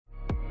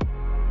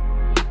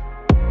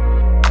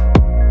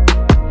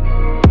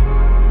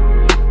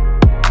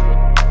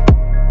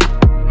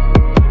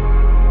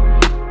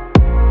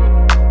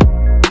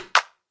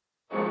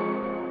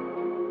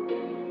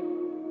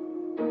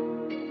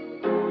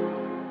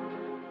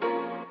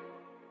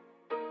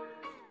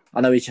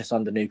I know he's just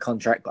under new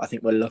contract, but I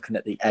think we're looking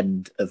at the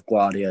end of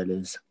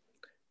Guardiola's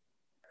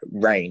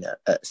reign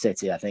at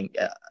City. I think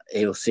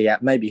he'll see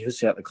out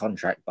the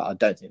contract, but I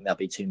don't think there'll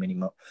be too many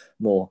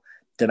more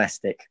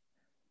domestic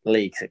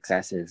league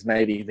successes.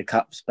 Maybe the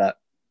cups, but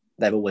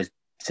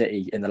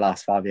City in the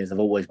last 5 years have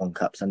always won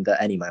cups under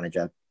any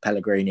manager.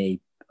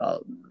 Pellegrini,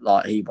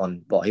 he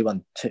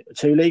won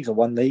two leagues or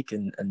one league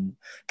and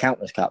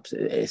countless cups.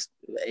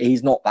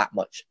 He's not that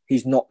much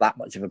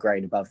of a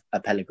grade above a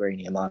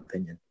Pellegrini, in my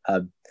opinion.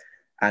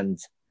 And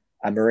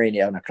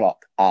Mourinho and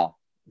Klopp are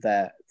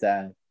they're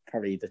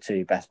probably the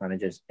two best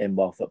managers in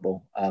world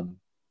football.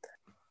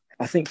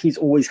 I think he's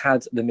always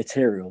had the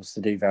materials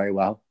to do very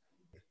well.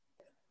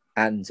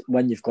 And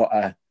when you've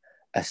got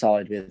a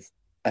side with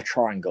a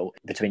triangle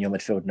between your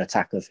midfield and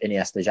attack of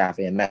Iniesta,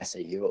 Xavi and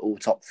Messi, who are all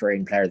top three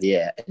in Player of the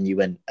Year, and you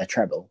win a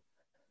treble,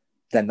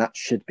 then that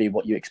should be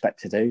what you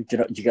expect to do.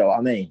 Do you get what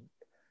I mean?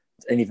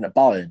 And even at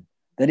Bayern,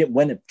 they didn't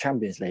win a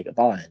Champions League at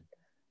Bayern.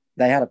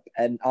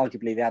 And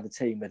arguably they had a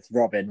team with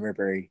Robin,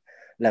 Ribéry,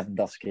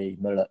 Lewandowski,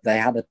 Müller. They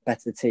had a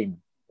better team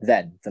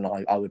then than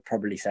I would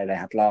probably say they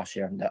had last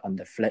year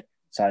under Flick.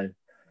 So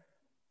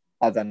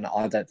I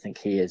don't think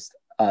he is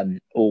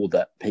all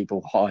that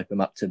people hype him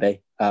up to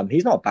be.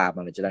 He's not a bad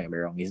manager, don't get me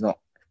wrong. He's not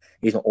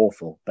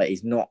awful, but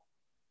he's not.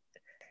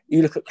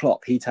 You look at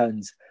Klopp, he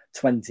turns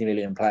 20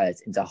 million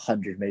players into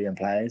 100 million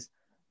players.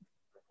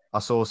 I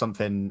saw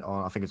something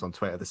I think it was on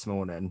Twitter this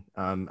morning,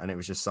 and it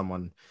was just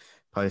someone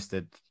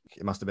posted,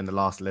 it must have been the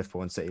last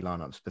Liverpool and City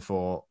lineups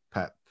before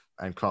Pep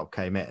and Klopp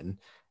came in,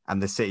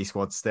 and the City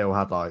squad still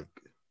had like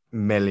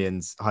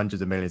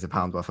hundreds of millions of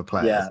pounds worth of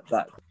players.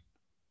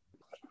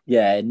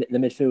 Yeah, in the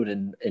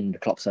midfield in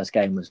Klopp's first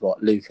game was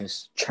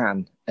Lucas,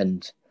 Chan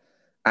and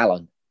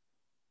Allen.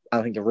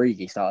 I think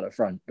Origi started up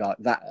front. Like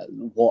that,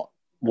 what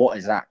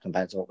is that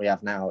compared to what we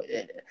have now?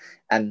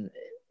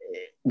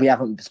 We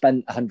haven't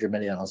spent 100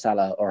 million on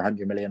Salah or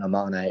 100 million on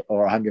Mane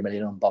or 100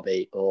 million on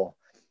Bobby, or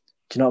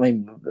do you know what I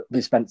mean?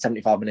 We spent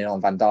 75 million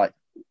on Van Dijk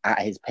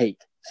at his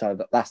peak. So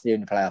that's the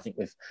only player I think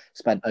we've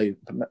spent over.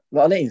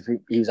 Well, I think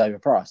he was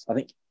overpriced. I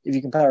think if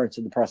you compare him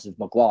to the price of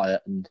Maguire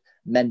and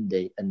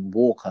Mendy and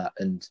Walker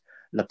and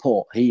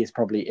Laporte, he is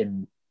probably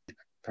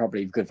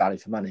good value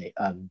for money.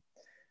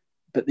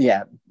 But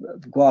yeah,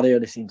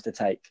 Guardiola seems to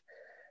take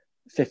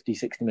 50,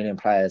 60 million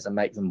players and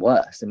make them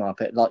worse, in my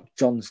opinion. Like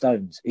John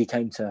Stones, he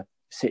came to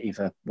City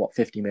for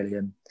 50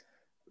 million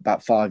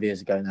about 5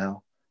 years ago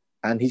now,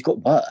 and he's got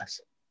worse.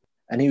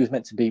 And he was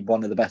meant to be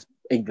one of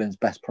England's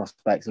best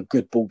prospects, a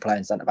good ball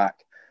playing centre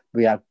back.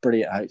 We had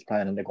brilliant hopes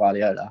playing under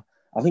Guardiola.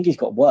 I think he's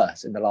got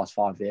worse in the last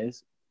 5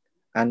 years.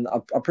 And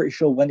I'm pretty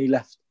sure when he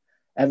left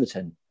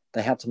Everton,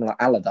 they had someone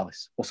like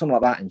Allardyce or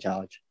someone like that in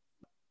charge.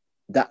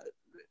 That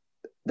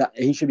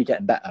he should be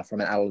getting better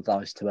from an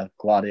Allardyce to a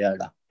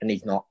Guardiola, and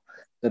he's not.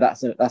 So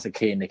that's a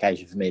key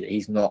indication for me that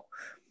he's not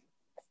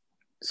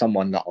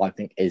someone that I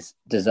think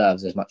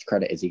deserves as much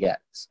credit as he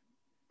gets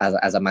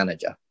as a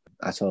manager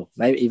at all.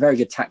 Maybe he's a very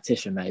good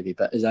tactician, maybe,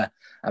 but as a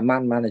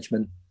man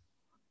management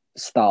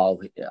style,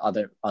 I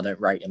don't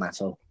rate him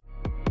at all.